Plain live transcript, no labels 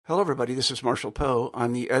Hello, everybody. This is Marshall Poe.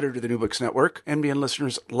 I'm the editor of the New Books Network. NBN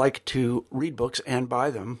listeners like to read books and buy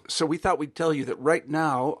them. So we thought we'd tell you that right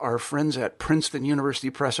now, our friends at Princeton University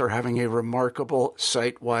Press are having a remarkable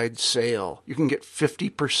site-wide sale. You can get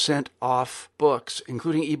 50% off books,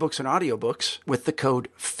 including ebooks and audiobooks, with the code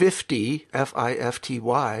 50,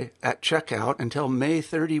 F-I-F-T-Y, at checkout until May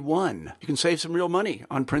 31. You can save some real money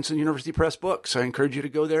on Princeton University Press books. I encourage you to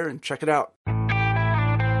go there and check it out.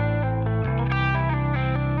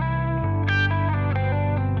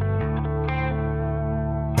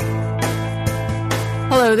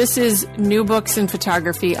 Hello, this is New Books in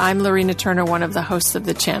Photography. I'm Lorena Turner, one of the hosts of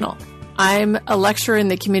the channel. I'm a lecturer in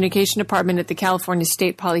the communication department at the California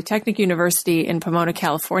State Polytechnic University in Pomona,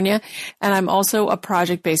 California, and I'm also a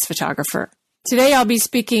project-based photographer. Today I'll be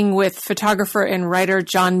speaking with photographer and writer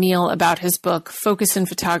John Neal about his book, Focus in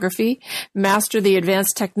Photography, Master the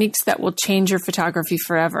Advanced Techniques That Will Change Your Photography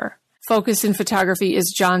Forever. Focus in Photography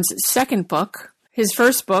is John's second book. His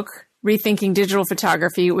first book, Rethinking Digital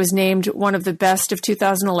Photography, was named one of the best of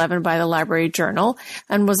 2011 by the Library Journal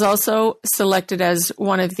and was also selected as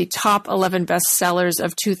one of the top 11 bestsellers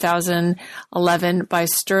of 2011 by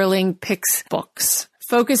Sterling Picks Books.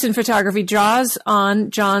 Focus in Photography draws on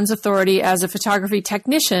John's authority as a photography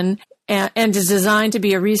technician and is designed to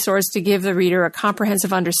be a resource to give the reader a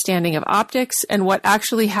comprehensive understanding of optics and what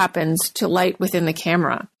actually happens to light within the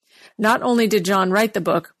camera. Not only did John write the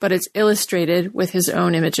book, but it's illustrated with his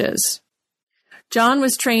own images. John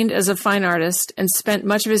was trained as a fine artist and spent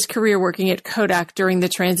much of his career working at Kodak during the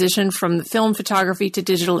transition from film photography to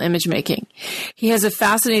digital image making. He has a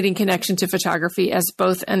fascinating connection to photography as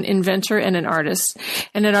both an inventor and an artist.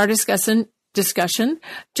 And in our discussion,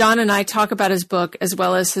 John and I talk about his book as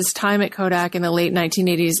well as his time at Kodak in the late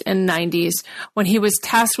 1980s and 90s when he was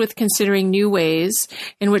tasked with considering new ways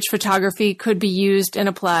in which photography could be used and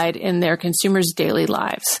applied in their consumers' daily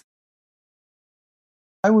lives.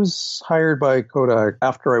 I was hired by Kodak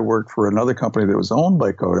after I worked for another company that was owned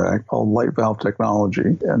by Kodak called Light Valve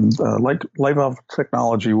Technology. And Light Valve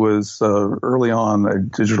Technology was early on a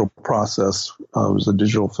digital process. It was a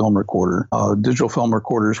digital film recorder. Digital film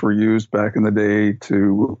recorders were used back in the day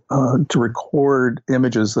to record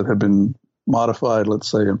images that had been modified,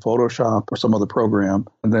 let's say in Photoshop or some other program,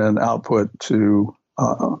 and then output to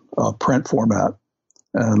a print format.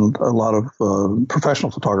 And a lot of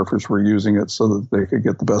professional photographers were using it so that they could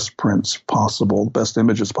get the best prints possible, the best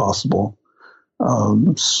images possible,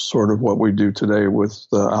 sort of what we do today with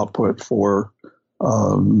the output for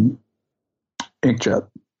inkjet.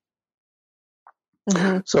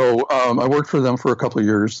 Mm-hmm. So I worked for them for a couple of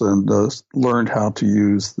years and learned how to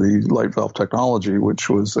use the Light Valve technology, which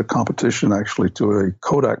was a competition actually to a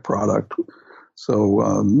Kodak product.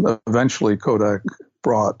 So eventually Kodak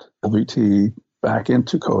brought LVT back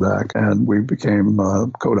into Kodak, and we became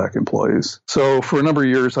Kodak employees. So for a number of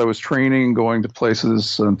years, I was training, going to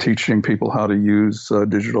places and teaching people how to use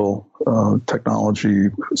digital technology,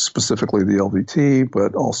 specifically the LVT,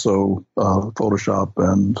 but also Photoshop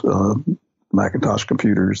and Macintosh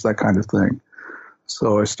computers, that kind of thing.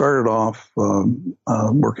 So I started off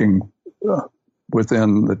working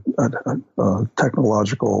within the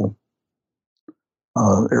technological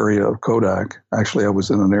area of Kodak. Actually, I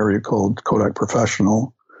was in an area called Kodak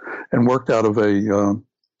Professional and worked out of a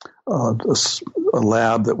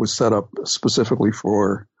lab that was set up specifically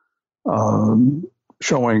for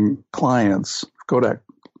showing Kodak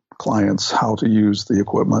clients, how to use the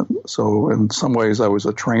equipment. So in some ways, I was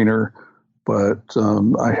a trainer, but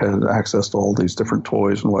I had access to all these different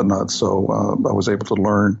toys and whatnot. So I was able to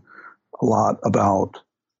learn a lot about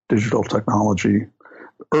digital technology.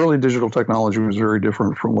 Early digital technology was very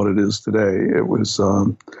different from what it is today. It was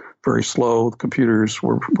very slow. The computers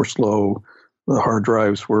were slow. The hard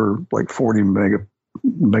drives were like 40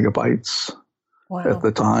 megabytes at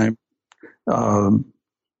the time. An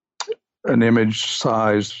image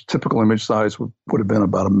size, typical image size would have been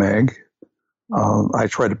about a meg. I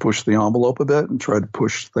tried to push the envelope a bit and tried to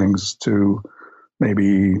push things to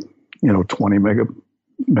maybe 20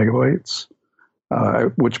 megabytes.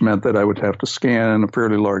 Which meant that I would have to scan a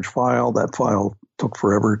fairly large file. That file took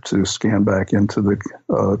forever to scan back into the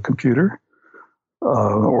computer,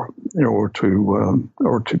 or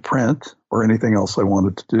to print, or anything else I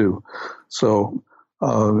wanted to do. So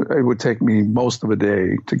it would take me most of a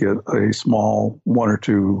day to get a small 1 or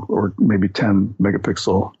 2 or maybe 10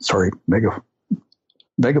 megabyte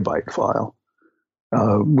file.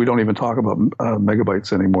 We don't even talk about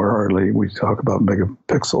megabytes anymore, hardly. We talk about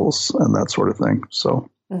megapixels and that sort of thing. So,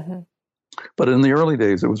 But in the early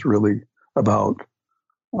days, it was really about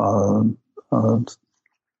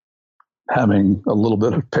having a little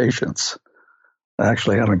bit of patience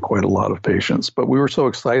actually having quite a lot of patience. But we were so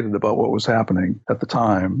excited about what was happening at the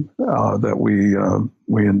time that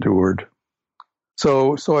we endured.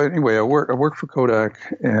 So anyway, I worked for Kodak,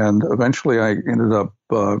 and eventually I ended up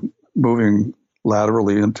moving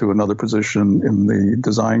laterally into another position in the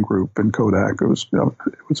design group in Kodak. It was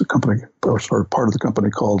a company, or sort of part of the company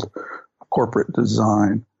called Corporate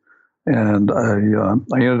Design, and I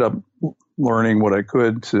ended up learning what I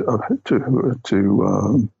could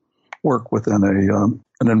to work within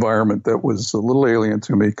an environment that was a little alien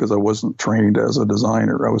to me because I wasn't trained as a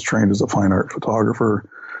designer. I was trained as a fine art photographer,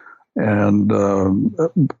 and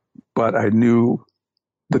but I knew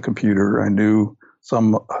the computer. I knew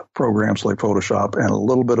some programs like Photoshop and a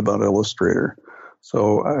little bit about Illustrator.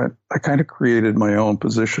 So I kind of created my own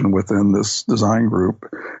position within this design group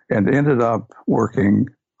and ended up working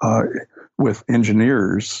with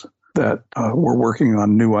engineers that were working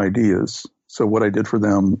on new ideas. So what I did for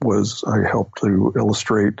them was I helped to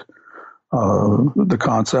illustrate the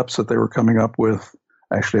concepts that they were coming up with.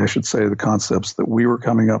 Actually, I should say the concepts that we were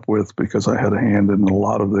coming up with, because I had a hand in a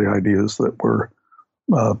lot of the ideas that were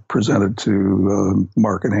presented to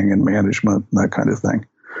marketing and management and that kind of thing.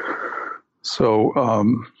 So,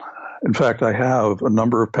 in fact, I have a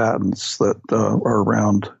number of patents that are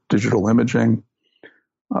around digital imaging.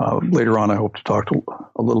 Later on, I hope to talk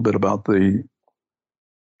a little bit about the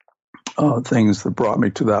things that brought me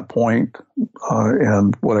to that point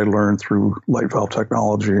and what I learned through light valve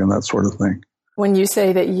technology and that sort of thing. When you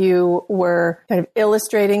say that you were kind of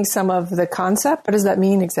illustrating some of the concept, what does that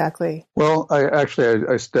mean exactly? Well, I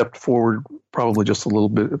stepped forward probably just a little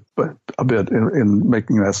bit, but a bit in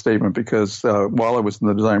making that statement, because while I was in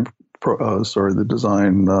the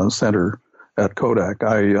design center at Kodak,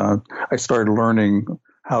 I started learning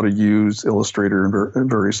how to use Illustrator and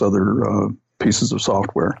various other pieces of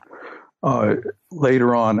software.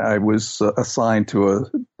 Later on, I was assigned to a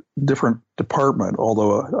different department,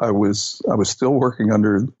 although I was still working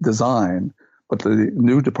under design, but the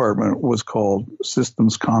new department was called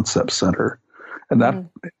Systems Concept Center. And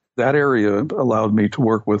that area allowed me to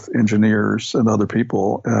work with engineers and other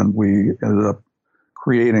people, and we ended up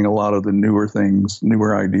creating a lot of the newer things,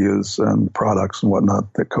 newer ideas and products and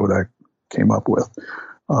whatnot that Kodak came up with.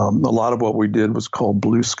 A lot of what we did was called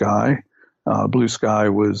Blue Sky. Blue Sky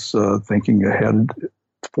was thinking ahead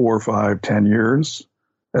 4, 5, 10 years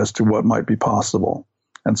as to what might be possible.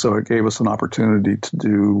 And so it gave us an opportunity to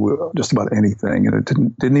do just about anything. And it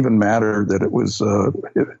didn't even matter that it was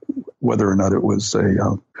whether or not it was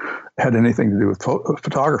had anything to do with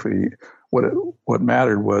photography. What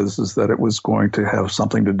mattered is that it was going to have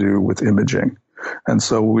something to do with imaging. And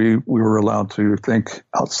so we were allowed to think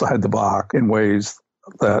outside the box in ways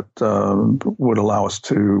that would allow us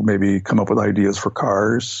to maybe come up with ideas for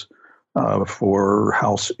cars, for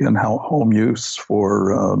home use,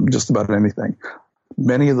 for just about anything.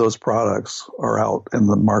 Many of those products are out in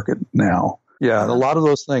the market now. Yeah, and a lot of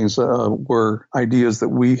those things were ideas that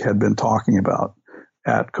we had been talking about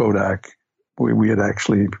at Kodak. We had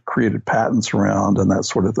actually created patents around and that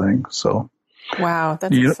sort of thing. So, wow,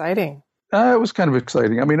 that's exciting. It was kind of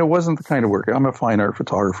exciting. I mean, it wasn't the kind of work. I'm a fine art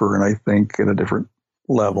photographer, and I think at a different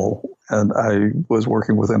level. And I was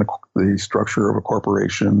working within the structure of a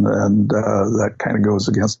corporation, and that kind of goes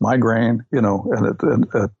against my grain, you know.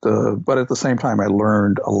 But at the same time, I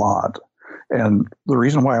learned a lot. And the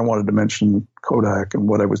reason why I wanted to mention Kodak and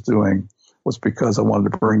what I was doing was because I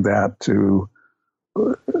wanted to bring that to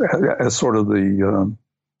as sort of the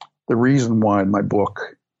reason why my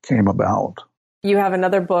book came about. You have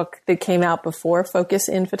another book that came out before Focus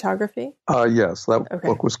in Photography? Yes, that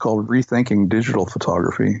book was called Rethinking Digital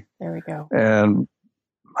Photography. There we go. And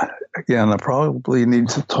again, I probably need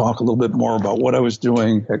to talk a little bit more about what I was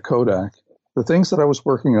doing at Kodak. The things that I was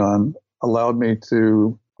working on allowed me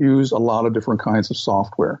to use a lot of different kinds of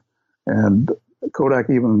software. And Kodak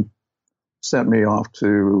even sent me off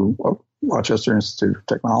to Rochester Institute of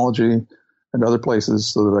Technology and other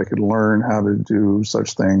places so that I could learn how to do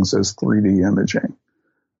such things as 3D imaging.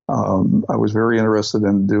 I was very interested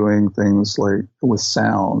in doing things like with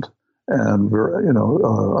sound, and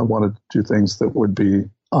I wanted to do things that would be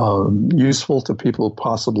useful to people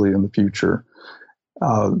possibly in the future.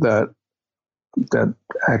 That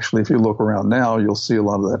actually, if you look around now, you'll see a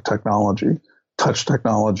lot of that technology, touch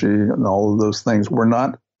technology, and all of those things were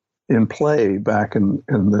not in play back in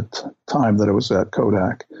the time that I was at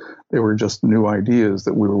Kodak. They were just new ideas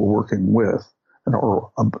that we were working with or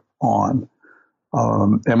on.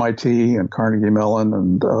 MIT and Carnegie Mellon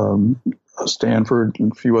and Stanford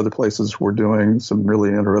and a few other places were doing some really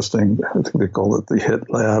interesting, I think they call it the HIT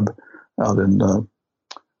lab out in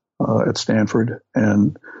at Stanford.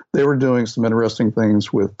 And they were doing some interesting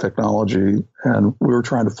things with technology, and we were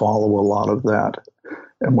trying to follow a lot of that.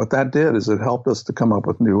 And what that did is it helped us to come up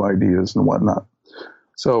with new ideas and whatnot.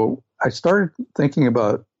 So I started thinking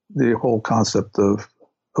about the whole concept of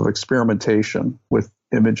experimentation with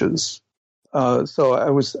images. So I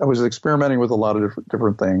was experimenting with a lot of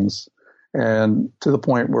different things, and to the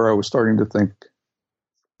point where I was starting to think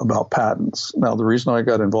about patents. Now, the reason I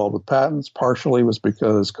got involved with patents partially was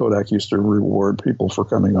because Kodak used to reward people for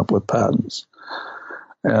coming up with patents.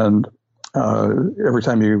 And every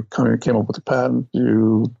time you came up with a patent,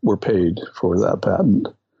 you were paid for that patent.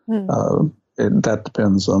 And that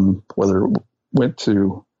depends on whether it went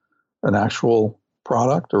to an actual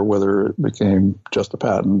product or whether it became just a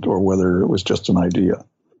patent or whether it was just an idea.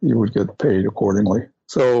 You would get paid accordingly.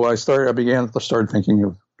 So I started thinking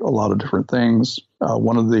of a lot of different things.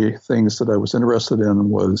 One of the things that I was interested in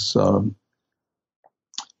was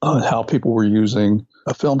how people were using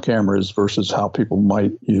film cameras versus how people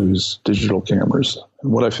might use digital cameras.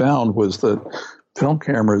 And what I found was that film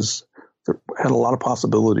cameras had a lot of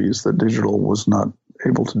possibilities that digital was not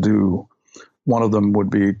able to do. One of them would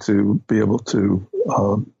be to be able to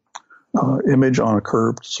image on a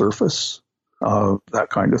curved surface, that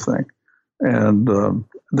kind of thing. And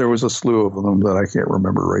there was a slew of them that I can't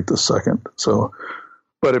remember right this second. So,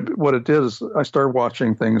 but what it did is I started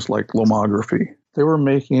watching things like lomography. They were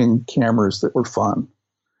making cameras that were fun.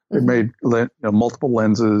 They made multiple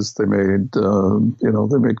lenses. They made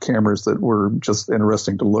they made cameras that were just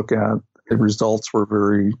interesting to look at. The results were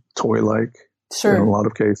very toy-like. Sure. In a lot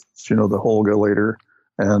of cases, the Holga later.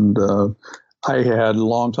 And I had a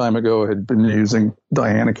long time ago had been using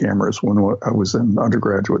Diana cameras when I was in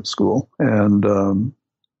undergraduate school. And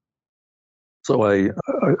so I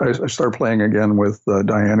started playing again with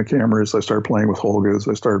Diana cameras. I started playing with Holgas.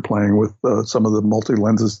 I started playing with some of the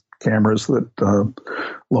multi-lenses cameras that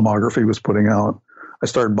Lomography was putting out. I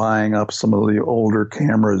started buying up some of the older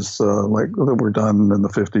cameras that were done in the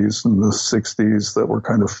 50s and the 60s that were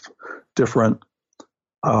kind of different.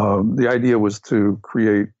 The idea was to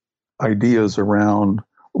create ideas around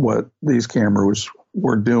what these cameras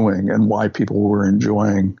were doing and why people were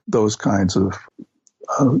enjoying those kinds of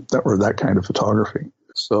that kind of photography.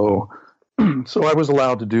 So I was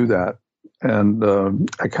allowed to do that, and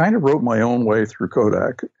I kind of wrote my own way through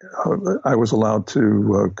Kodak. I was allowed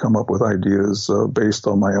to come up with ideas based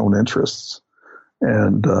on my own interests.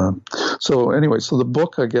 And so the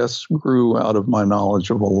book, I guess, grew out of my knowledge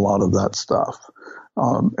of a lot of that stuff.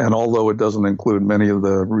 And although it doesn't include many of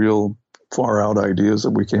the real far out ideas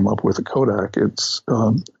that we came up with at Kodak,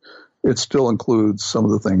 it still includes some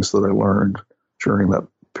of the things that I learned during that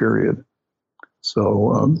period.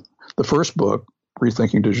 So the first book,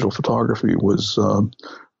 Rethinking Digital Photography, was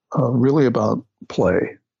really about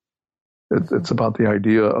play. It's about the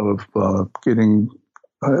idea of getting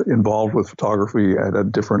involved with photography at a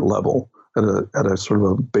different level, at a sort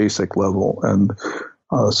of a basic level. And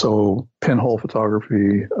so pinhole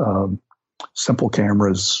photography, simple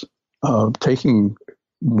cameras, taking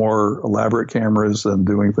more elaborate cameras and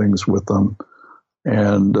doing things with them,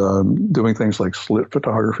 and doing things like slit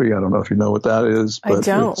photography. I don't know if you know what that is. But I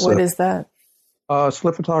don't. What is that?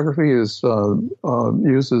 Slit photography uses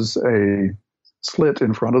a slit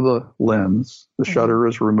in front of the lens. The shutter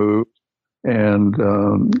is removed, and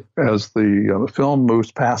as the film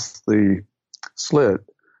moves past the slit,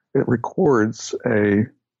 it records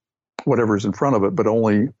whatever's in front of it, but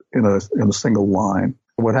only in a single line.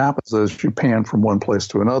 What happens is you pan from one place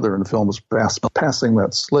to another, and the film is passing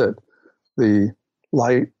that slit. The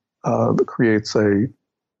light creates a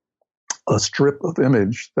strip of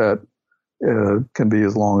image that can be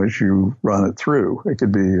as long as you run it through. It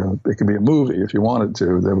could be a movie if you wanted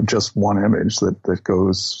to. There was just one image that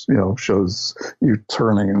goes, shows you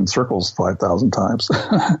turning in circles 5,000 times.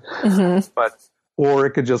 Or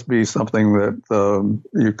it could just be something that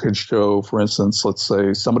you could show. For instance, let's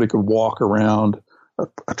say somebody could walk around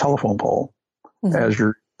a telephone pole as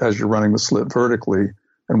you're running the slit vertically,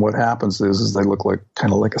 and what happens is they look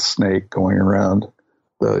kind of like a snake going around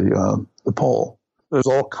the pole. There's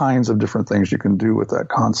all kinds of different things you can do with that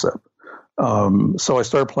concept. So I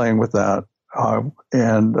started playing with that,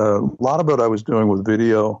 and a lot of it I was doing with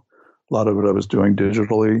video, a lot of it I was doing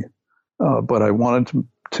digitally, but I wanted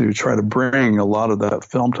to try to bring a lot of that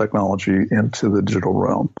film technology into the digital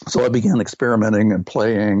realm. So I began experimenting and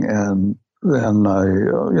playing, and then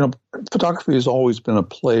photography has always been a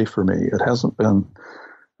play for me. It hasn't been,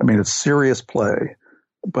 it's serious play,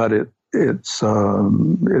 but it's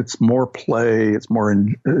more play, it's more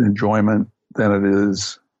enjoyment than it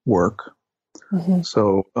is work.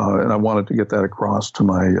 So, and I wanted to get that across to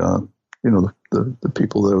my, the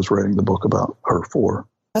people that I was writing the book about or for.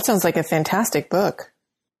 That sounds like a fantastic book.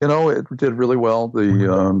 It did really well.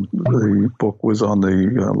 The book was on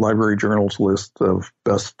the Library Journal's list of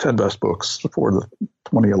 10 best books for the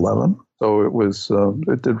 2011. So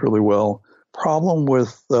it did really well. Problem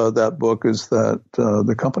with that book is that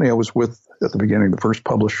the company I was with at the beginning, the first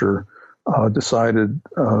publisher, decided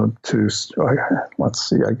let's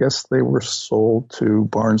see, I guess they were sold to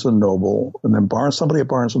Barnes & Noble, and then somebody at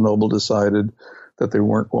Barnes & Noble decided that they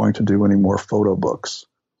weren't going to do any more photo books.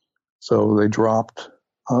 So they dropped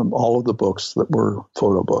all of the books that were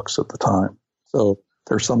photo books at the time. So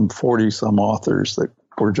there's some 40-some authors that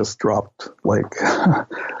were just dropped like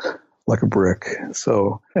like a brick.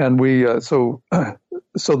 So, and what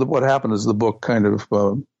happened is the book kind of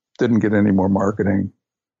didn't get any more marketing.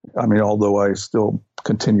 I mean, although I still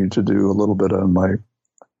continued to do a little bit on my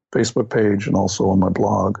Facebook page and also on my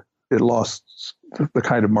blog, it lost the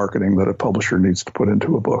kind of marketing that a publisher needs to put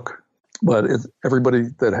into a book. But everybody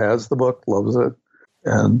that has the book loves it.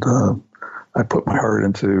 And I put my heart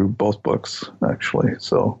into both books, actually.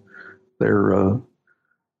 So they're, I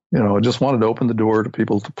just wanted to open the door to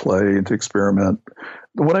people to play and to experiment.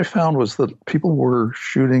 What I found was that people were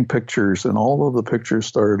shooting pictures, and all of the pictures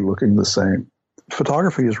started looking the same.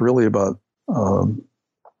 Photography is really about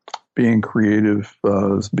being creative,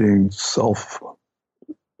 being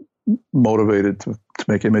self-motivated to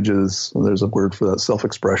make images. There's a word for that,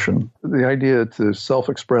 self-expression. The idea to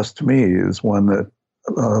self-express to me is one that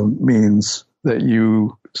means that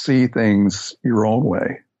you see things your own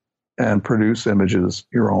way and produce images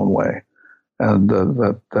your own way. And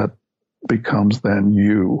that becomes then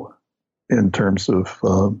you in terms of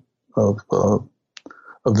a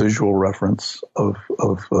visual reference of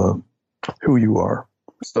who you are.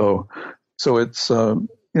 So it's,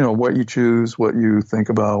 what you choose, what you think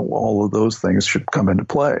about, all of those things should come into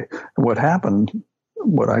play. And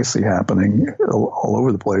what I see happening all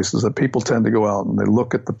over the place is that people tend to go out and they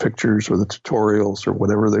look at the pictures or the tutorials or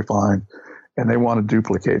whatever they find, and they want to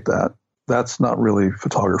duplicate that. That's not really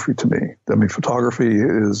photography to me. I mean, photography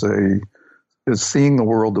is seeing the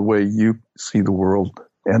world the way you see the world,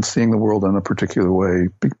 and seeing the world in a particular way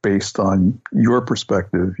based on your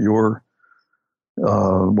perspective, your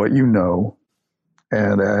what you know,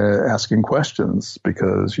 and asking questions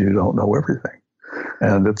because you don't know everything.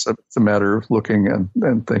 And it's a matter of looking and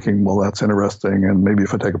thinking, well, that's interesting, and maybe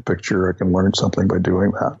if I take a picture, I can learn something by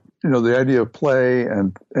doing that. The idea of play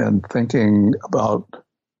and thinking about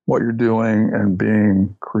what you're doing and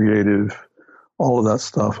being creative, all of that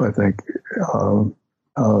stuff, I think,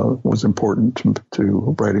 was important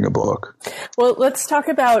to writing a book. Well, let's talk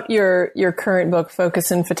about your current book,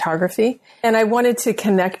 Focus in Photography. And I wanted to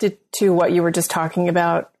connect it to what you were just talking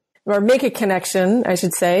about, or make a connection, I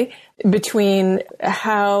should say, between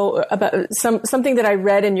something that I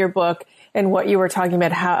read in your book and what you were talking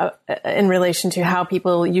about, how in relation to how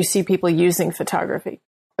you see people using photography.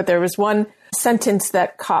 But there was one sentence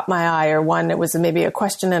that caught my eye, or one, it was maybe a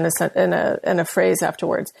question and a phrase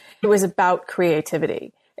afterwards. It was about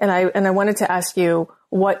creativity. And I wanted to ask you,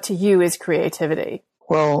 what to you is creativity?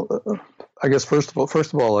 Well, I guess first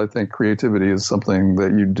of all, I think creativity is something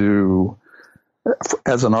that you do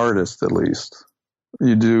as an artist, at least.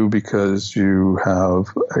 You do because you have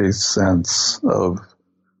a sense of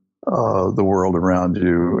the world around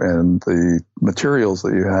you and the materials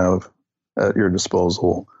that you have at your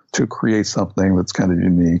disposal to create something that's kind of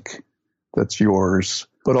unique, that's yours.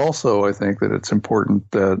 But also, I think that it's important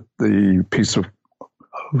that the piece of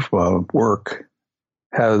work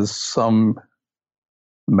has some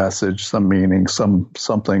message, some meaning,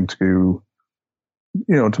 something to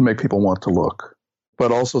make people want to look,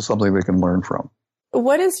 but also something they can learn from.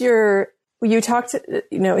 What is you talked,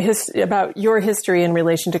 about your history in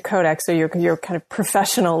relation to Kodak, so your kind of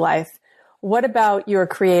professional life. What about your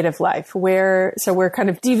creative life? So we're kind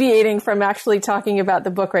of deviating from actually talking about the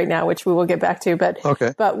book right now, which we will get back to. But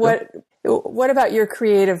okay. But what about your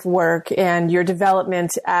creative work and your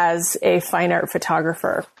development as a fine art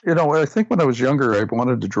photographer? I think when I was younger, I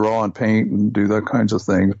wanted to draw and paint and do that kinds of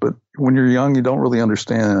things. But when you're young, you don't really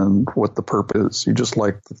understand what the purpose is. You just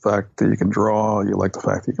like the fact that you can draw. You like the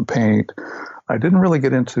fact that you can paint. I didn't really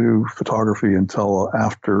get into photography until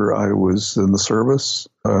after I was in the service.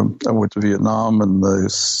 I went to Vietnam in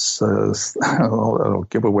I'll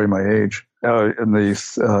give away my age, in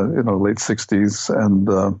the late 60s. And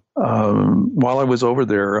while I was over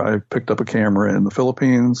there, I picked up a camera in the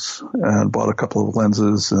Philippines and bought a couple of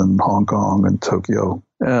lenses in Hong Kong and Tokyo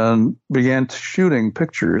and began shooting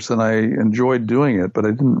pictures. And I enjoyed doing it, but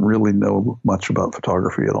I didn't really know much about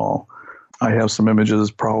photography at all. I have some images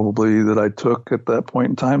probably that I took at that point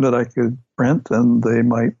in time that I could print, and they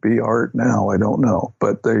might be art now. I don't know,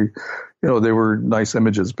 but they were nice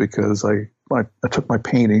images because I took my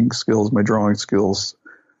painting skills, my drawing skills,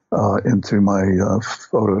 into my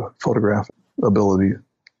photograph ability,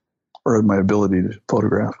 or my ability to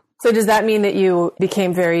photograph. So does that mean that you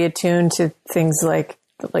became very attuned to things like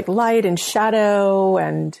light and shadow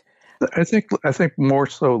and? I think more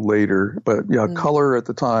so later, but yeah, color at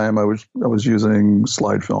the time I was using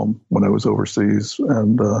slide film when I was overseas,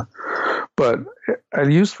 and but I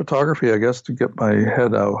used photography, I guess, to get my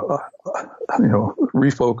head out,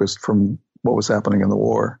 refocused from what was happening in the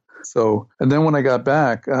war. So, and then when I got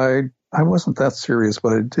back, I wasn't that serious,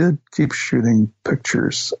 but I did keep shooting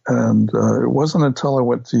pictures, and it wasn't until I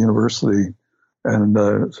went to university. And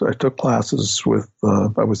so I took classes with,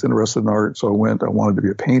 I was interested in art, so I wanted to be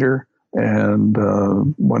a painter. And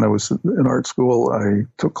when I was in art school, I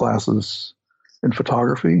took classes in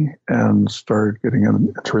photography and started getting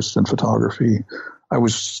an interest in photography. I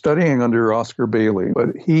was studying under Oscar Bailey,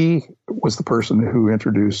 but he was the person who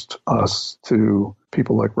introduced us to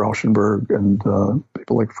people like Rauschenberg and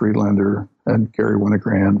people like Friedlander and Gary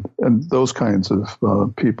Winogrand and those kinds of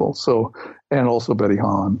people. So, and also Betty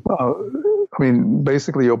Hahn.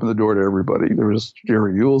 Basically opened the door to everybody. There was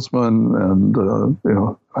Jerry Uelsmann, and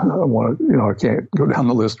I can't go down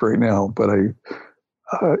the list right now, but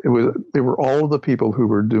they were all the people who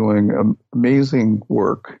were doing amazing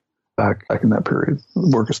work back in that period.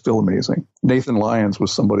 The work is still amazing. Nathan Lyons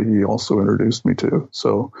was somebody he also introduced me to.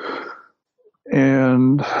 So,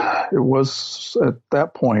 and it was at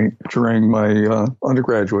that point during my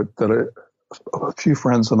undergraduate that a few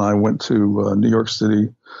friends and I went to New York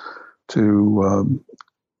City to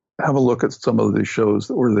have a look at some of the shows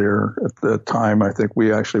that were there at the time. I think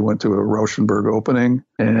we actually went to a Rauschenberg opening,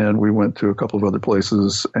 and we went to a couple of other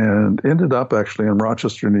places, and ended up actually in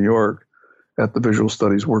Rochester, New York, at the Visual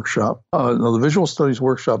Studies Workshop. The Visual Studies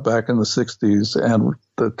Workshop back in the 60s, and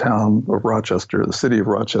the town of Rochester, the city of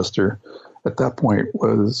Rochester, at that point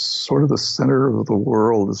was sort of the center of the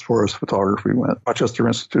world as far as photography went. Rochester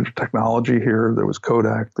Institute of Technology here, there was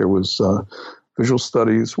Kodak, there was Visual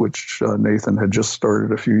Studies, which Nathan had just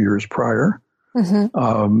started a few years prior.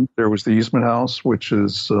 Mm-hmm. There was the Eastman House, which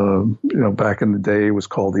is, back in the day was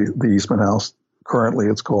called the Eastman House. Currently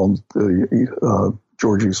it's called the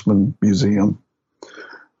George Eastman Museum.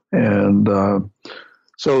 And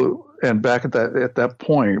and back at that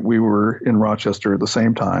point, we were in Rochester at the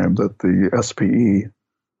same time that the SPE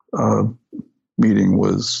meeting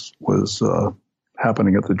was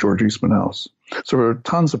happening at the George Eastman House. So there were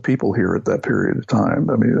tons of people here at that period of time.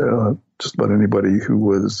 I mean, just about anybody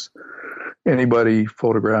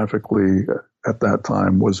photographically at that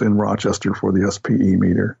time was in Rochester for the SPE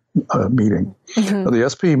meeting. Mm-hmm. Now, the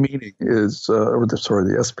SPE meeting is,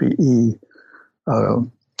 the SPE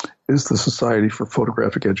is the Society for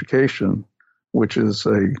Photographic Education, which is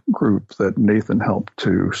a group that Nathan helped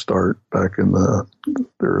to start back in the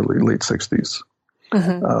late 60s.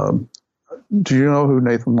 Mm-hmm. Do you know who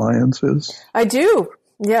Nathan Lyons is? I do.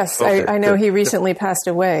 Yes. Okay. I know he recently passed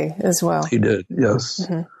away as well. He did. Yes.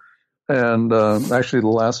 Mm-hmm. And actually the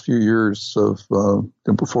last few years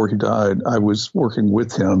before he died, I was working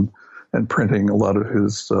with him and printing a lot of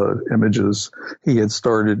his images. He had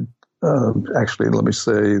started, actually, let me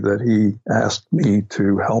say that he asked me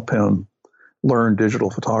to help him learn digital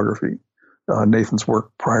photography. Nathan's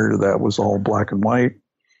work prior to that was all black and white.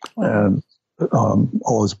 Oh. And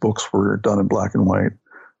all his books were done in black and white,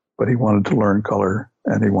 but he wanted to learn color,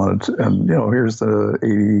 and here's the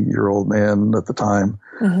 80-year-old man at the time,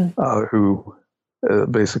 mm-hmm. Who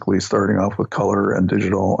basically starting off with color and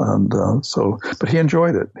digital. And but he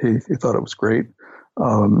enjoyed it. He thought it was great.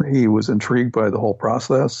 He was intrigued by the whole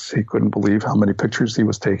process. He couldn't believe how many pictures he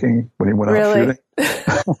was taking when he went out shooting.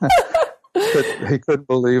 But he couldn't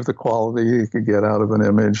believe the quality he could get out of an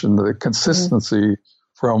image and the consistency mm-hmm.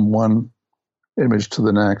 from one image to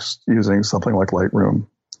the next using something like Lightroom.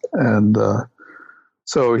 And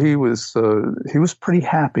so he was pretty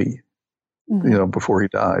happy, mm-hmm. Before he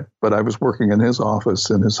died. But I was working in his office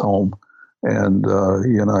in his home, and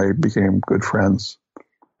he and I became good friends,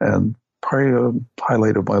 and probably a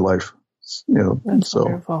highlight of my life. That's so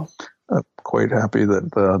wonderful. I'm quite happy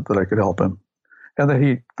that I could help him, and that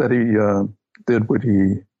he did what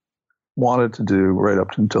he wanted to do right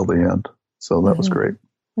up until the end. So that mm-hmm. was great.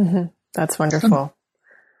 Mm-hmm. That's wonderful.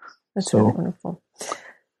 That's really wonderful.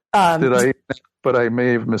 But I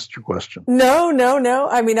may have missed your question. No.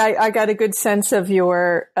 I mean, I got a good sense of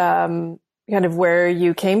your, kind of where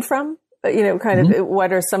you came from, kind mm-hmm. of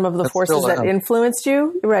what are some of the forces that influenced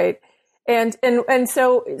you. Right.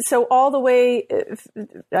 So all the way,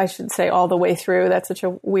 I should say all the way through. That's such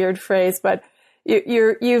a weird phrase, but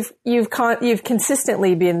you've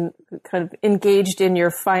consistently been kind of engaged in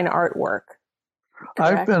your fine artwork.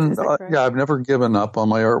 Correct? I've never given up on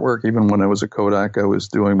my artwork. Even when I was at Kodak, I was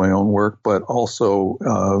doing my own work, but also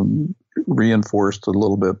reinforced a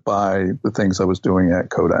little bit by the things I was doing at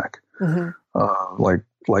Kodak,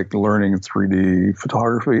 like learning 3D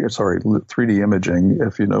photography. 3D imaging.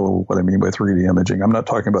 If you know what I mean by 3D imaging, I'm not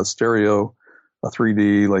talking about stereo,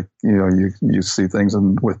 3D like you see things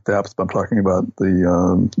with depth. But I'm talking about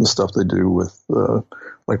the stuff they do with for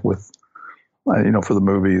the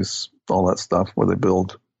movies, all that stuff where they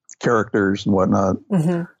build characters and whatnot.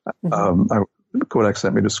 Kodak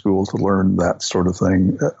sent me to school to learn that sort of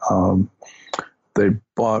thing. They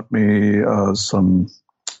bought me some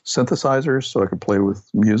synthesizers so I could play with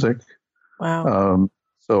music. Wow.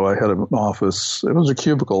 So I had an office. It was a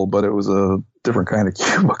cubicle, but it was a different kind of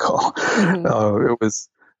cubicle. It was,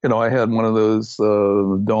 I had one of those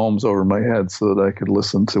domes over my head so that I could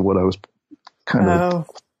listen to what I was kind of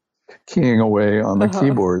keying away on the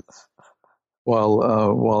keyboard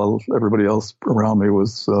while everybody else around me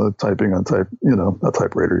was typing on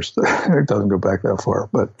typewriters. It doesn't go back that far.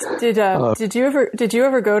 But did you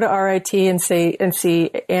ever go to RIT and see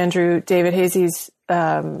Andrew David Hazy's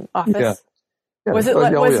office? Yeah. Yeah.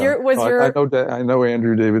 I know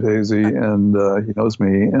Andrew David Hazy, and he knows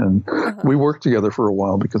me, and we worked together for a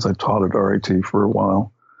while because I taught at RIT for a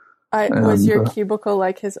while. Was your cubicle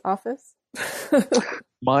like his office?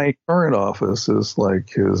 My current office is like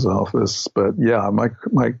his office, but yeah, my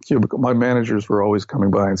cubicle, my managers were always coming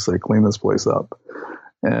by and say, "Clean this place up."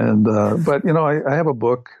 And but I have a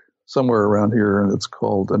book somewhere around here, and it's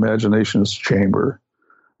called Imagination's Chamber.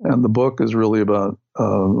 And the book is really about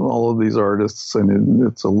all of these artists, and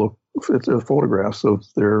it's a photographs of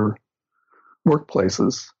their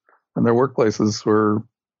workplaces, and their workplaces where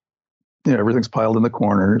everything's piled in the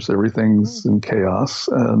corners, everything's in chaos,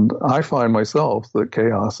 and I find myself that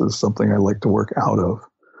chaos is something I like to work out of,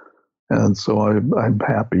 and so I'm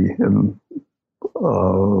happy in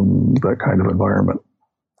that kind of environment.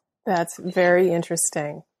 That's very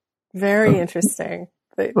interesting. Very interesting.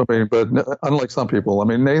 But unlike some people,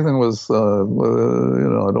 Nathan was, I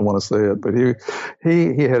don't want to say it, but he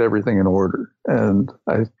had everything in order. And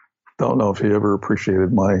I don't know if he ever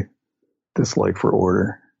appreciated my dislike for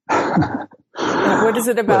order. What is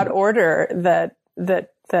it about order that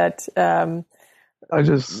I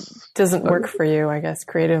just doesn't work for you, I guess,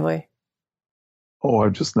 creatively? I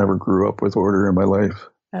just never grew up with order in my life.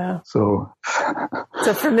 Oh. So it's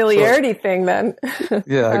a familiarity thing then.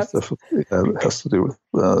 Yeah, it has to do with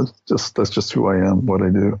that's just who I am, what I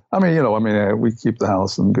do. We keep the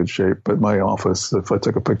house in good shape, but my office, if I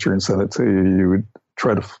took a picture and sent it to you, you would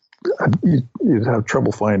you'd have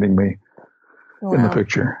trouble finding me in the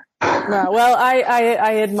picture. Wow. Well,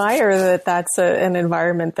 I admire that that's an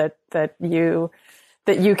environment that you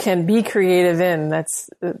can be creative in. That's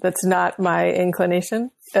not my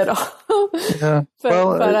inclination at all. Yeah.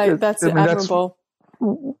 That's admirable.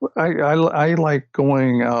 I like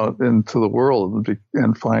going out into the world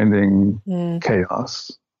and finding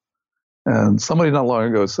chaos. And somebody not long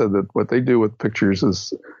ago said that what they do with pictures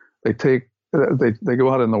is they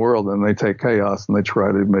go out in the world and they take chaos and they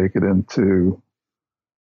try to make it into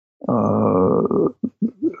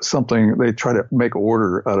something. They try to make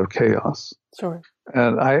order out of chaos. Sure.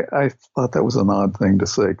 And I thought that was an odd thing to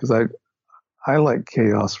say because I like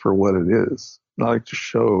chaos for what it is. I like to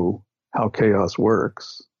show how chaos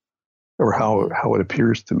works or how it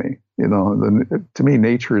appears to me. To me,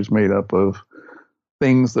 nature is made up of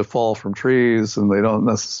things that fall from trees and they don't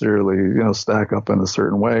necessarily, stack up in a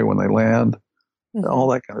certain way when they land, all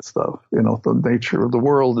that kind of stuff. The nature of the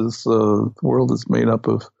world is made up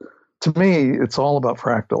of, to me, it's all about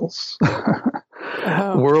fractals.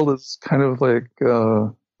 The world is kind of like,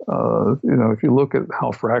 if you look at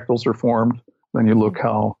how fractals are formed, then you look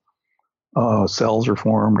how cells are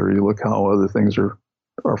formed, or you look how other things are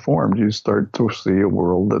formed, you start to see a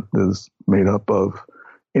world that is made up of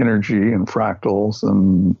energy and fractals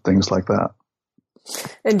and things like that.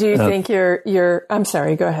 And do you think you're, I'm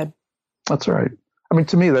sorry, go ahead. That's all right.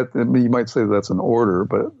 To me, that you might say that's an order,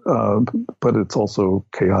 but it's also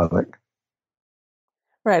chaotic.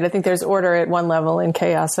 Right. I think there's order at one level and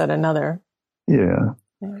chaos at another. Yeah.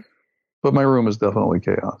 But my room is definitely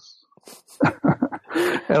chaos.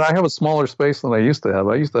 And I have a smaller space than I used to have.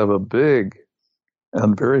 I used to have a big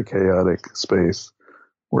and very chaotic space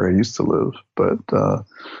where I used to live. But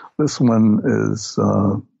this one is,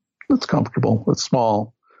 it's comfortable. It's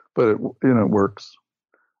small, but it works.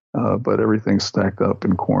 but everything's stacked up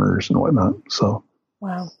in corners and whatnot. So,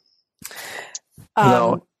 wow.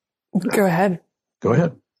 Now, Go ahead. Go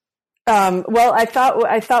ahead. Well, I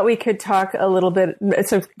thought we could talk a little bit,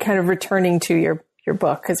 so kind of returning to your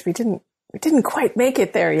book, because we didn't quite make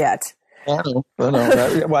it there yet. I know. Well,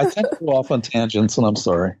 I tend to go off on tangents, and I'm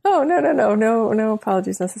sorry. Oh, no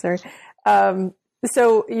apologies necessary.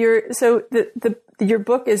 So your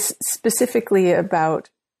book is specifically about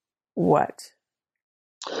what?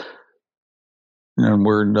 And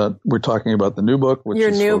we're talking about the new book, which your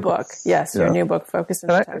is new focus. book, yes, your new book, Focus in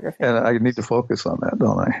Photography. And I need to focus on that,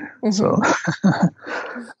 don't I? Mm-hmm.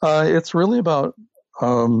 So it's really about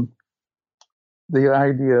the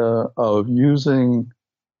idea of using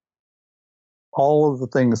all of the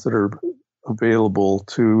things that are available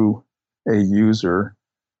to a user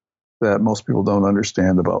that most people don't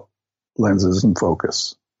understand about lenses and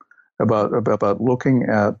focus, about looking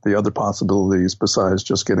at the other possibilities besides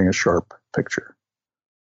just getting a sharp picture.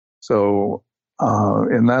 So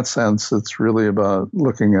in that sense, it's really about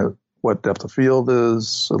looking at what depth of field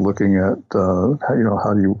is, looking at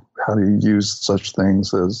how do you use such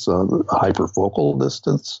things as hyperfocal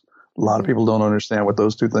distance. A lot of people don't understand what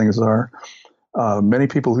those two things are. Many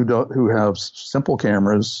people who have simple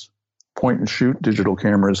cameras, point and shoot digital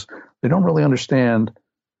cameras, they don't really understand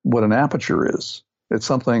what an aperture is. It's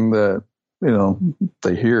something that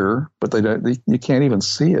they hear, but you can't even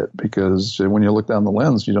see it, because when you look down the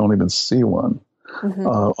lens, you don't even see one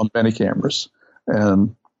on many cameras.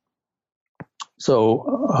 And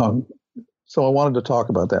so I wanted to talk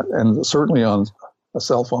about that. And certainly on a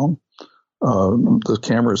cell phone, the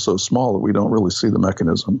camera is so small that we don't really see the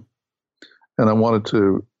mechanism. And I wanted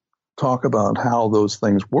to talk about how those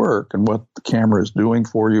things work and what the camera is doing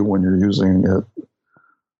for you when you're using it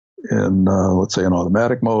in, let's say, an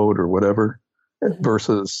automatic mode or whatever,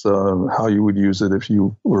 versus how you would use it if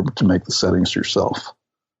you were to make the settings yourself.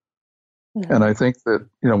 Mm-hmm. And I think that,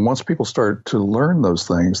 once people start to learn those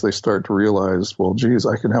things, they start to realize, well, geez,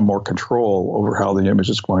 I can have more control over how the image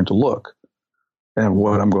is going to look and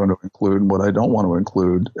what I'm going to include and what I don't want to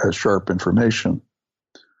include as sharp information.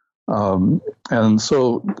 And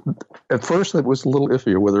so at first it was a little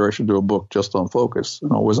iffy whether I should do a book just on focus.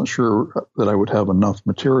 And I wasn't sure that I would have enough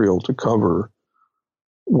material to cover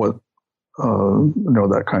that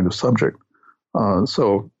kind of subject.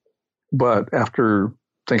 But after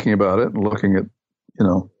thinking about it and looking at,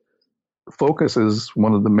 focus is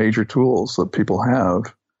one of the major tools that people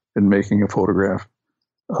have in making a photograph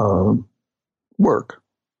work.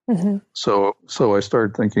 Mm-hmm. So I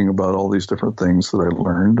started thinking about all these different things that I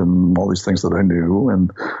learned and all these things that I knew,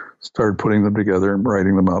 and started putting them together and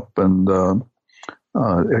writing them up. And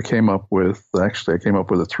I came up with a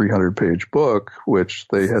 300-page book, which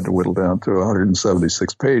they had to whittle down to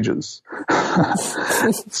 176 pages.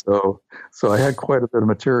 So I had quite a bit of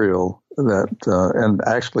material and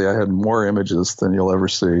actually I had more images than you'll ever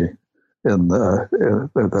see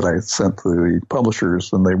that I sent to the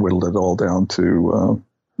publishers, and they whittled it all down to.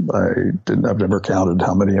 I've never counted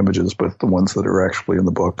how many images, but the ones that are actually in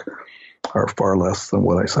the book are far less than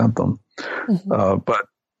what I sent them. Mm-hmm. But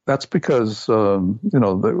that's because, when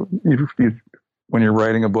you're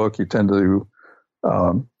writing a book, you tend to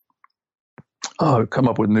come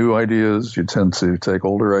up with new ideas. You tend to take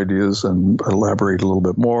older ideas and elaborate a little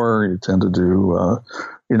bit more. You tend to do,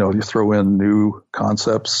 you throw in new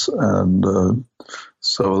concepts. And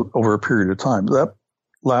so over a period of time, that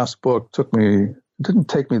last book it didn't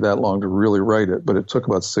take me that long to really write it, but it took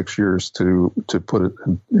about 6 years to put it,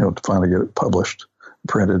 to finally get it published,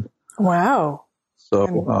 printed. Wow.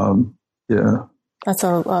 So, yeah. That's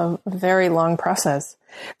a very long process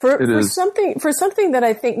for something that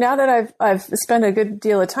I think, now that I've spent a good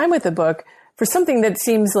deal of time with the book, for something that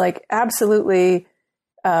seems like absolutely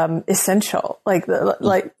essential.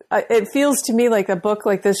 It feels to me like a book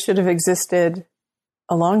like this should have existed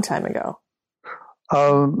a long time ago.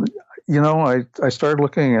 I started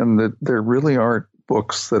looking, and there really aren't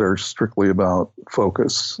books that are strictly about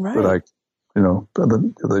focus that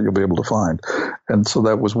that you'll be able to find. And so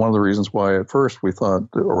that was one of the reasons why at first I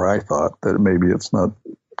thought that maybe it's not,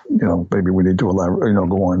 maybe we need to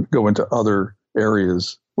elaborate, go into other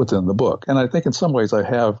areas within the book. And I think in some ways I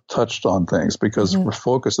have touched on things because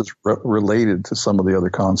focus is related to some of the other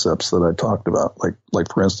concepts that I talked about.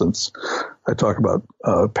 Like for instance, I talk about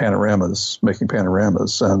making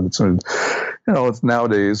panoramas, and it's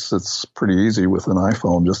nowadays it's pretty easy with an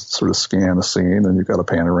iPhone, just sort of scan a scene and you've got a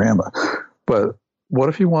panorama. But what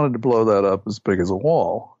if you wanted to blow that up as big as a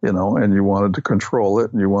wall, and you wanted to control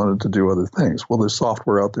it and you wanted to do other things? Well, there's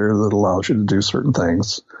software out there that allows you to do certain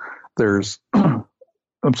things. There's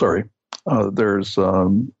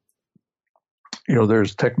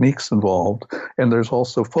there's techniques involved, and there's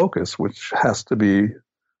also focus, which has to be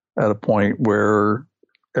at a point where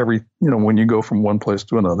when you go from one place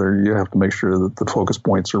to another, you have to make sure that the focus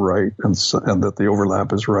points are right and that the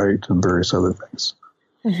overlap is right and various other things.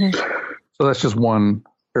 Mm-hmm. So that's just one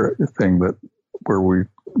thing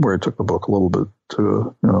where I took the book a little bit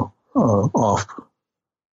to, off,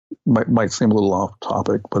 might seem a little off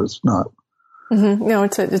topic, but it's not. Mm-hmm. No,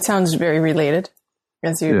 it sounds very related,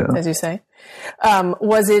 as you say.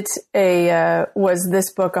 Was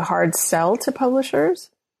this book a hard sell to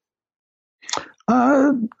publishers?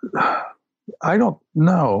 I don't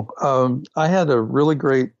know. I had a really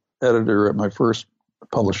great editor at my first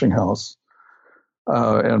publishing house,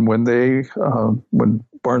 and when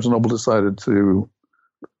Barnes & Noble decided to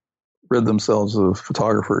rid themselves of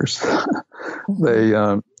photographers,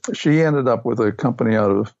 she ended up with a company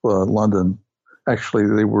out of London. Actually,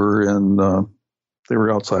 they were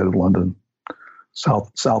outside of London,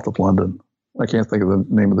 south of London. I can't think of the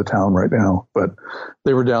name of the town right now, but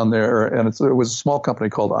they were down there, and it was a small company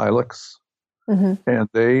called Ilex, mm-hmm. and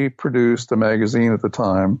they produced a magazine at the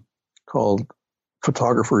time called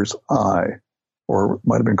Photographer's Eye, or it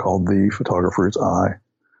might have been called The Photographer's Eye.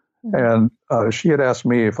 Mm-hmm. And she had asked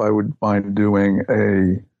me if I would mind doing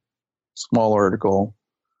a small article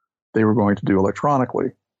they were going to do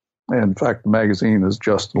electronically. And in fact, the magazine is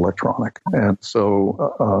just electronic. And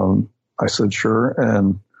so I said, sure,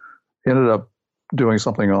 and ended up doing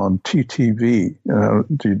something on TTV.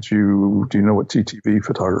 Do you know what TTV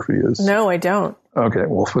photography is? No, I don't. Okay,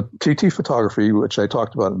 well, TT photography, which I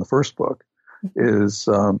talked about in the first book, is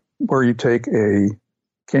where you take a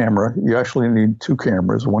camera. You actually need two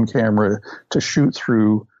cameras, one camera to shoot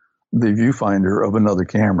through the viewfinder of another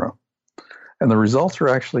camera. And the results are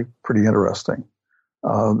actually pretty interesting.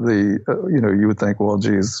 You would think, well,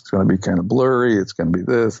 geez, it's going to be kind of blurry. It's going to be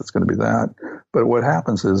this, it's going to be that. But what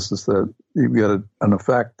happens is that you get an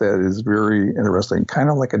effect that is very interesting, kind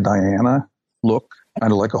of like a Diana look,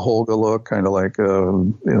 kind of like a Holga look, kind of like,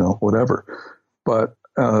 whatever. But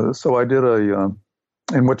so I did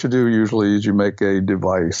and what you do usually is you make a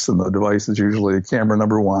device, and the device is usually camera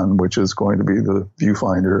number one, which is going to be the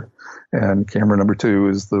viewfinder, and camera number two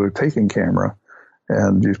is the taking camera.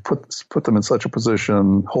 And you put them in such a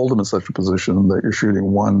position, hold them in such a position that you're shooting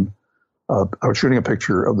shooting a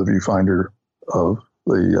picture of the viewfinder of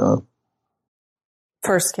the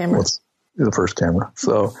first camera. The first camera.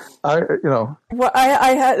 So so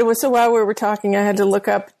while we were talking, I had to look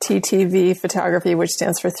up TTV photography, which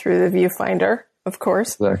stands for through the viewfinder, of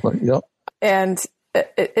course. Exactly. Yep. And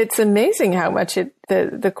it's amazing how much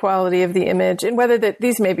the quality of the image, and whether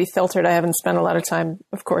these may be filtered. I haven't spent a lot of time,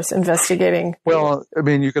 of course, investigating. Well, I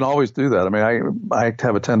mean, you can always do that. I mean, I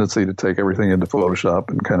have a tendency to take everything into Photoshop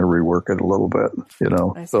and kind of rework it a little bit,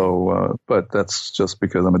 So, but that's just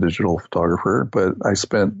because I'm a digital photographer. But I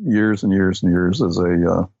spent years and years and years as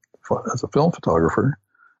a film photographer,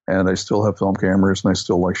 and I still have film cameras, and I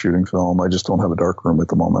still like shooting film. I just don't have a darkroom at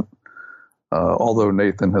the moment. Although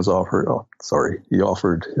Nathan has offered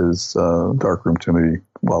his darkroom to me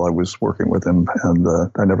while I was working with him, and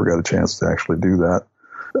I never got a chance to actually do that.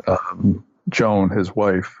 Joan, his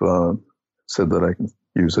wife, said that I can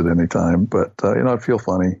use it anytime, but I feel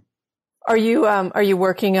funny. Are you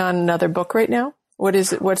working on another book right now? What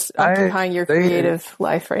is it? What's occupying your creative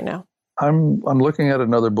life right now? I'm looking at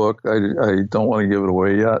another book. I don't want to give it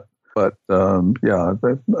away yet, but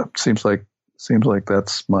it seems like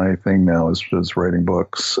that's my thing now is writing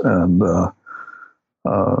books, and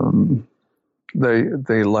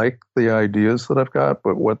they like the ideas that I've got,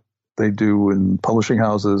 but what they do in publishing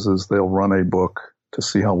houses is they'll run a book to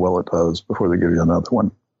see how well it does before they give you another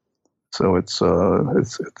one. So it's a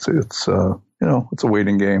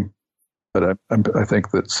waiting game. But I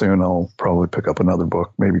think that soon I'll probably pick up another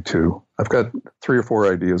book, maybe two. I've got 3 or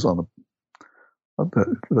 4 ideas on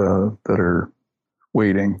that are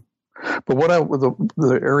waiting. But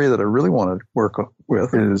the area that I really want to work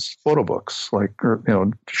with is photo books,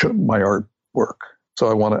 show my artwork. So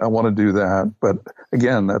I want to do that. But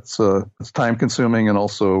again, it's time consuming and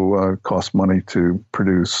also costs money to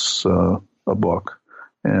produce a book.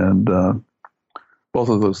 And both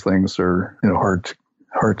of those things are hard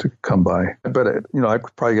to come by. But I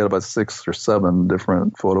could probably get about 6 or 7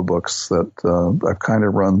 different photo books that I've kind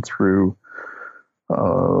of run through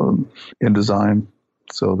InDesign.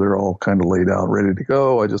 So they're all kind of laid out, ready to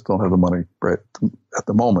go. I just don't have the money right at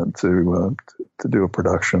the moment to do a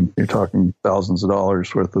production. You're talking thousands of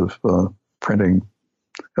dollars worth of printing,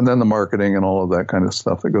 and then the marketing and all of that kind of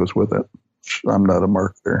stuff that goes with it. I'm not a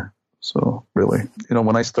marketer, so really,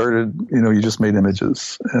 when I started, you just made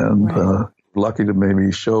images, and lucky to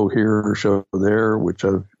maybe show here or show there, which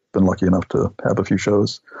I've been lucky enough to have a few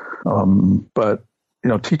shows. But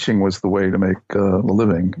teaching was the way to make a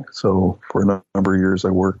living. So for a number of years, I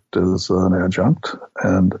worked as an adjunct.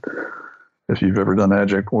 And if you've ever done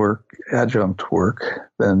adjunct work,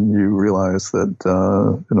 then you realize that,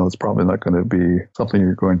 it's probably not going to be something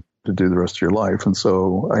you're going to do the rest of your life. And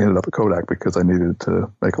so I ended up at Kodak because I needed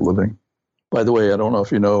to make a living. By the way, I don't know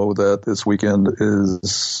if you know that this weekend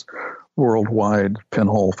is Worldwide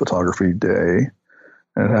Pinhole Photography Day.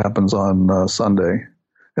 And it happens on Sunday.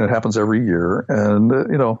 And it happens every year. And,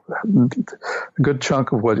 a good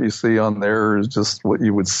chunk of what you see on there is just what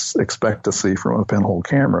you would expect to see from a pinhole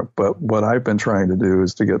camera. But what I've been trying to do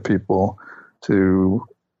is to get people to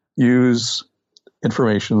use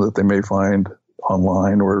information that they may find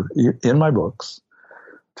online or in my books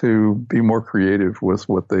to be more creative with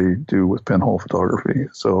what they do with pinhole photography.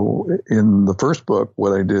 So in the first book,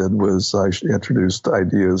 what I did was I introduced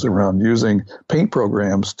ideas around using paint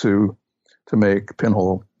programs to make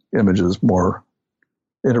pinhole images more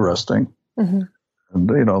interesting. Mm-hmm. And,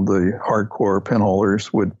 the hardcore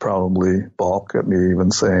pinholers would probably balk at me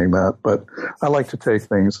even saying that, but I like to take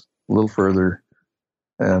things a little further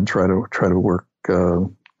and try to work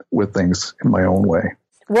with things in my own way.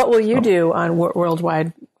 What will you do on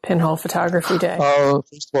Worldwide Pinhole Photography Day?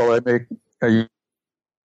 First of all, I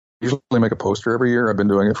usually make a poster every year. I've been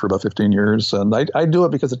doing it for about 15 years, and I do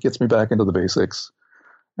it because it gets me back into the basics.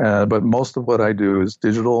 But most of what I do is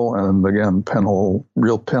digital, and again,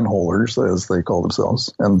 real pinholers, as they call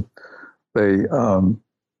themselves, and they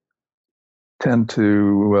tend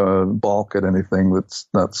to balk at anything that's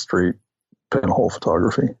not straight pinhole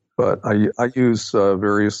photography. But I use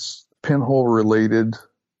various pinhole-related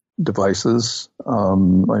devices.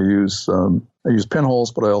 I use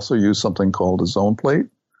pinholes, but I also use something called a zone plate,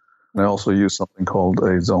 and I also use something called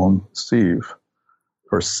a zone sieve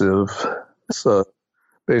or sieve. It's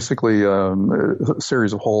basically a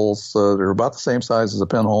series of holes that are about the same size as a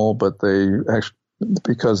pinhole, but they actually,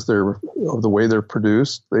 because of the way they're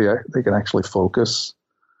produced, they can actually focus.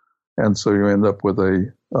 And so you end up with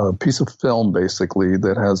a piece of film, basically,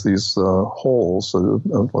 that has these holes,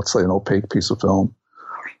 let's say an opaque piece of film,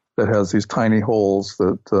 that has these tiny holes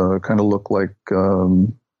that kind of look like,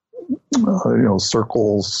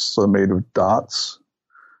 circles made of dots.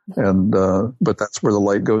 And but that's where the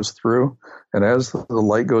light goes through. And as the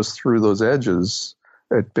light goes through those edges,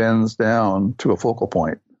 it bends down to a focal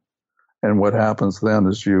point. And what happens then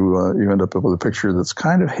is you end up with a picture that's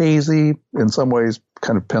kind of hazy, in some ways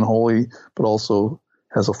kind of pinhole-y, but also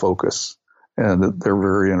has a focus. And they're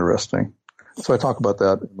very interesting. So I talk about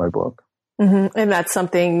that in my book. Mm-hmm. And that's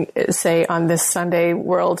something, say, on this Sunday,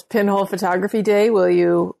 World Pinhole Photography Day, will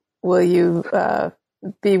you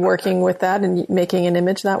be working with that and making an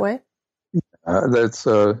image that way? That's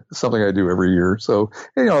something I do every year. So,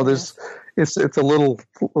 it's a little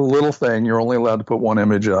thing. You're only allowed to put one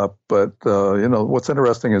image up. But, what's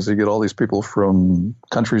interesting is you get all these people from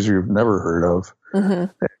countries you've never heard of. Mm-hmm.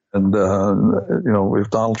 And, if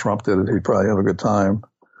Donald Trump did it, he'd probably have a good time.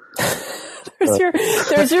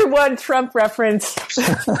 There's your one Trump reference in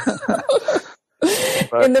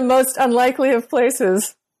the most unlikely of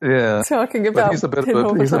places. Yeah, talking about he's a bit of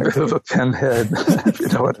a pinhead, if you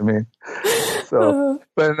know what I mean. So,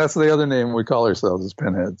 but that's the other name we call ourselves is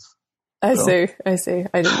pinheads. I see. I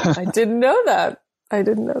didn't know that.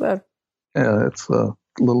 Yeah, it's a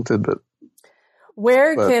little tidbit.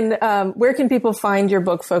 Where can people find your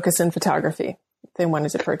book, Focus in Photography, if they wanted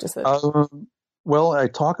to purchase it? Well, I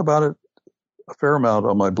talk about it a fair amount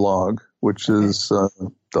on my blog, which is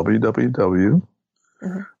www.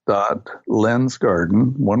 Mm-hmm.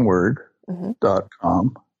 .lensgarden, one word, mm-hmm.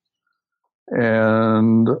 .com.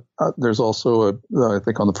 And there's also I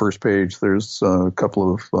think on the first page, there's a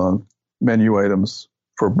couple of menu items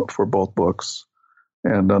for both books.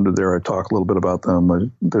 And under there, I talk a little bit about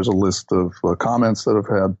them. There's a list of comments that I've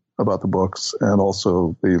had about the books and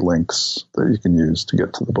also the links that you can use to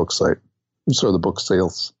get to the book site. So the book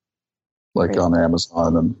sales, like on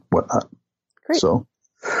Amazon and whatnot. Great. So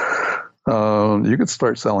you could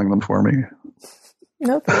start selling them for me.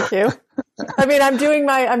 No, thank you. I mean, I'm doing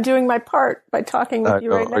my part by talking with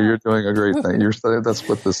you right now. You're doing a great thing. That's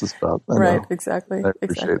what this is about. Right, exactly. I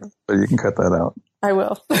appreciate it. But you can cut that out. I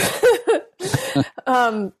will.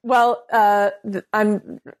 I'm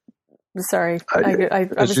sorry. I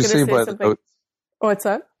was going to say something. What's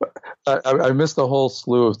that? I missed a whole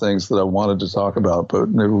slew of things that I wanted to talk about, but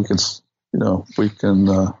maybe we can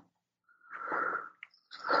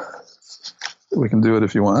do it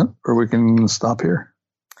if you want, or we can stop here.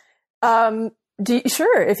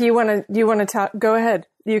 Sure. If you want to, go ahead.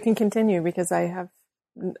 you can continue because I have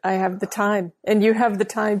the time, and you have the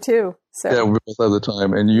time too. So yeah, we both have the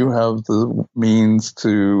time, and you have the means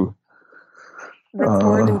to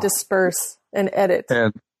record and disperse and edit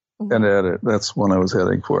and edit. That's what I was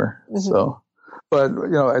heading for. Mm-hmm. So, but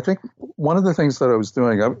I think one of the things that I was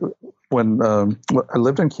doing when I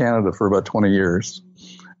lived in Canada for about 20 years,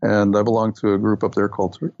 and I belonged to a group up there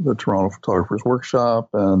called the Toronto Photographers Workshop,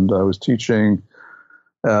 and I was teaching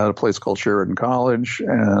at a place called Sheridan College,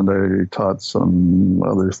 and I taught some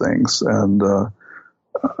other things. And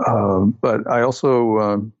but I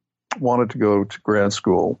also wanted to go to grad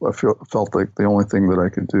school. I felt like the only thing that I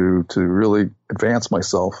could do to really advance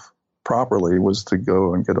myself properly was to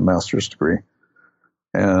go and get a master's degree.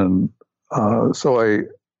 And so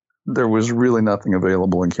there was really nothing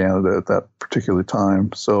available in Canada at that particular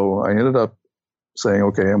time. So I ended up saying,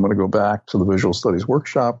 okay, I'm going to go back to the Visual Studies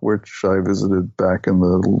Workshop, which I visited back in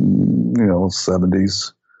the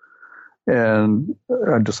 70s. And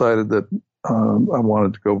I decided that I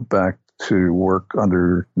wanted to go back to work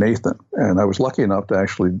under Nathan. And I was lucky enough to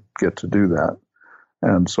actually get to do that.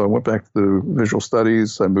 And so I went back to the Visual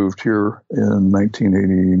Studies. I moved here in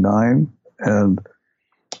 1989 and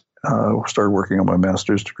started working on my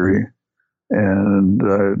master's degree. And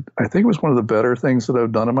I think it was one of the better things that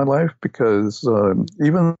I've done in my life, because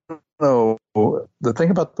even though the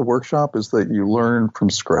thing about the workshop is that you learn from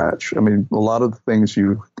scratch. I mean, a lot of the things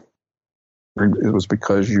you learned, it was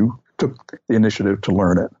because you took the initiative to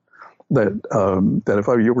learn it. That if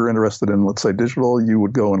you were interested in, let's say, digital, you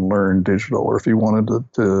would go and learn digital. Or if you wanted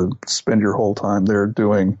to spend your whole time there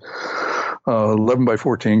doing 11 by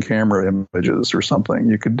 14 camera images or something,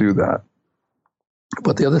 you could do that.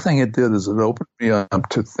 But the other thing it did is it opened me up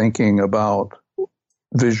to thinking about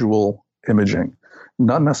visual imaging,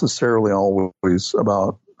 not necessarily always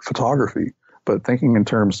about photography, but thinking in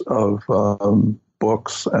terms of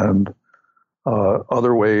books and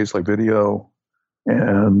other ways like video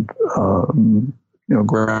and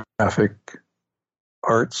graphic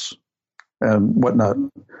arts and whatnot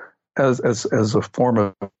as a form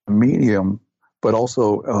of medium, but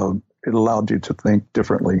also it allowed you to think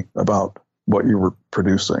differently about what you were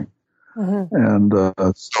producing. Mm-hmm. And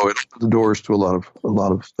so it opened the doors to a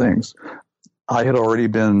lot of things. I had already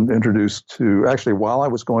been introduced to, actually, while I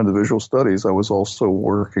was going to Visual Studies, I was also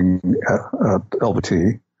working at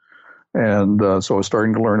LVT. And so I was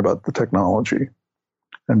starting to learn about the technology.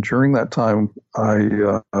 And during that time,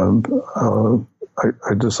 I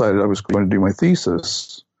decided I was going to do my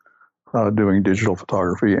thesis doing digital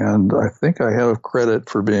photography. And I think I have credit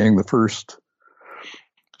for being the first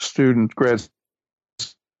grad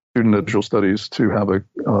student at Visual Studies to have a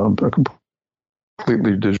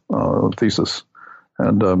completely digital thesis.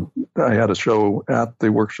 And I had a show at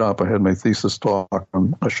the workshop. I had my thesis talk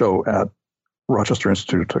on a show at Rochester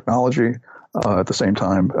Institute of Technology at the same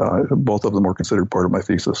time. Both of them were considered part of my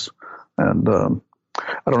thesis. And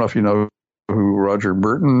I don't know if you know who Roger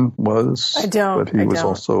Merton was. I don't. But he was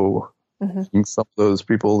also some of those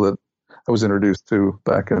people that I was introduced to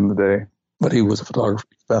back in the day. But he was a photographer.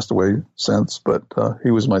 He passed away since, but he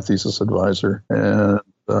was my thesis advisor. And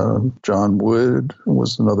John Wood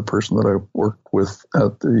was another person that I worked with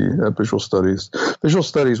at Visual Studies. Visual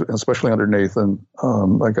Studies, especially under Nathan,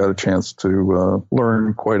 I got a chance to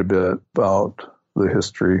learn quite a bit about the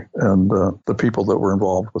history and the people that were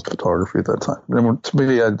involved with photography at that time. And to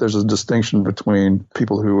me, there's a distinction between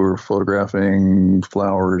people who are photographing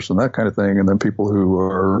flowers and that kind of thing, and then people who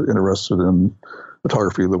are interested in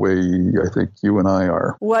photography the way I think you and I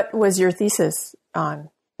are. What was your thesis on?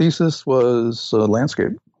 Thesis was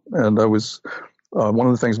landscape, and I was one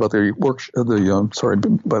of the things about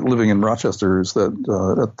about living in Rochester is that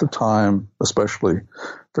at the time, especially,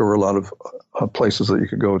 there were a lot of places that you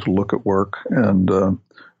could go to look at work, and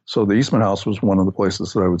so the Eastman House was one of the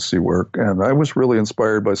places that I would see work, and I was really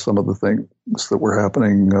inspired by some of the things that were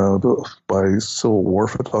happening by Civil War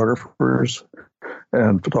photographers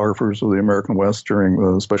and photographers of the American West during,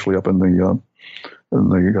 especially up in the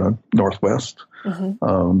Northwest.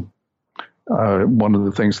 Mm-hmm. One of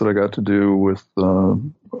the things that I got to do with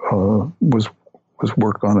was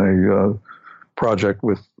work on a project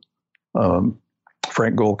with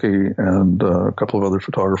Frank Golke and a couple of other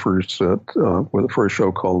photographers for a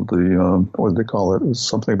show called what did they call it? It was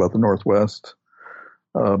something about the Northwest,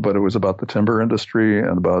 but it was about the timber industry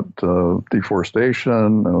and about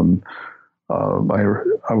deforestation. And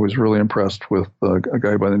I was really impressed with a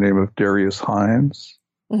guy by the name of Darius Hines.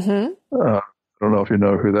 Mm-hmm. I don't know if you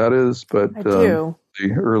know who that is, but I do.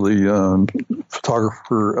 The early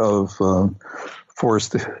photographer of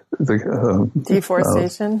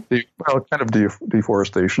deforestation. Kind of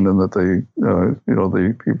deforestation, in that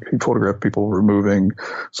he photographed people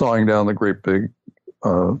sawing down the great big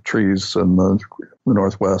trees in the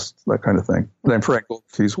Northwest, that kind of thing. And then Frank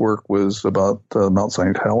Golke's work was about Mount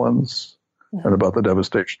St. Helens and about the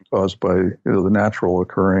devastation caused by the natural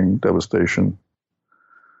occurring devastation.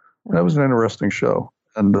 That was an interesting show,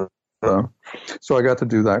 and so I got to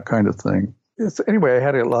do that kind of thing. Anyway, I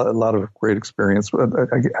had a lot of great experience.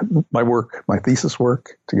 My thesis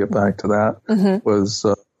work, to get back to that, was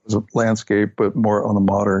a landscape, but more on a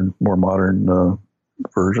more modern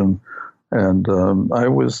version. And I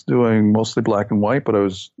was doing mostly black and white, but I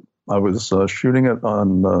was shooting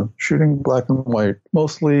black and white,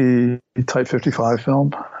 mostly Type 55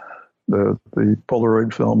 film, the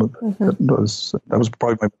Polaroid film. That was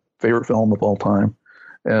probably my favorite film of all time.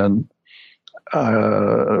 And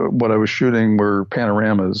what I was shooting were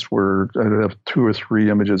panoramas, where I'd have 2 or 3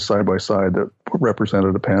 images side by side that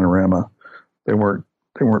represented a panorama. They weren't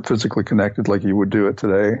physically connected like you would do it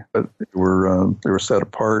today, but they were set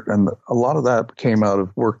apart. And a lot of that came out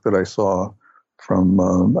of work that I saw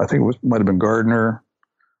from I think might have been Gardner,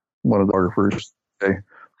 one of the photographers today.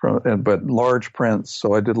 But large prints.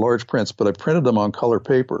 So I did large prints, but I printed them on color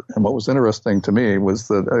paper. And what was interesting to me was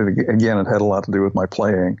that, again, it had a lot to do with my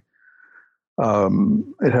playing.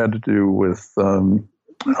 It had to do with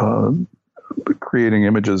creating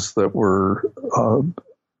images that were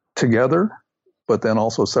together, but then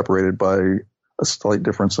also separated by a slight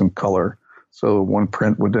difference in color. So one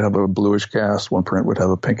print would have a bluish cast, one print would have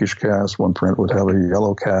a pinkish cast, one print would have a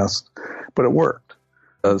yellow cast, but it worked.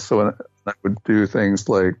 So I would do things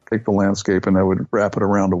like take the landscape and I would wrap it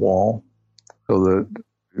around a wall, so that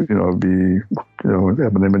it'd be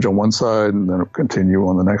have an image on one side and then it would continue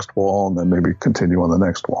on the next wall and then maybe continue on the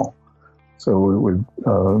next wall. So it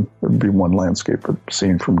would be one landscape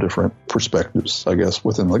seen from different perspectives, I guess,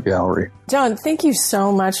 within the gallery. John, thank you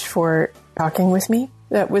so much for talking with me.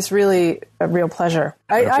 That was really a real pleasure.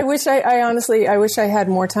 I wish I had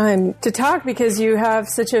more time to talk, because you have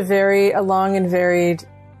such a long and varied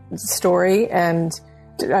story, and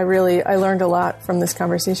I learned a lot from this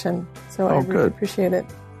conversation. So I really appreciate it.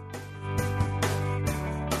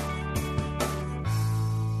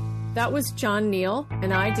 That was John Neal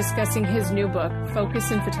and I discussing his new book, Focus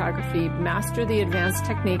in Photography, Master the Advanced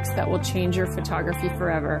Techniques That Will Change Your Photography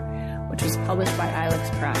Forever, which was published by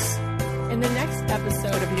Ilex Press. In the next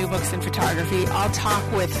episode of New Books in Photography, I'll talk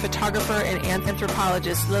with photographer and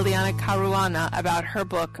anthropologist Liliana Caruana about her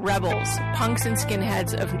book, Rebels, Punks and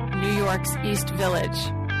Skinheads of New York's East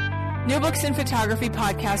Village. New Books in Photography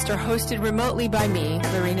podcasts are hosted remotely by me,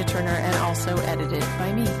 Lorena Turner, and also edited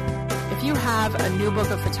by me. If you have a new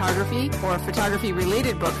book of photography or a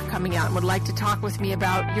photography-related book coming out and would like to talk with me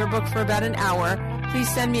about your book for about an hour, please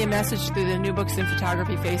send me a message through the New Books in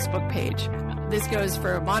Photography Facebook page. This goes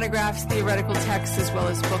for monographs, theoretical texts, as well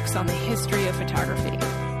as books on the history of photography.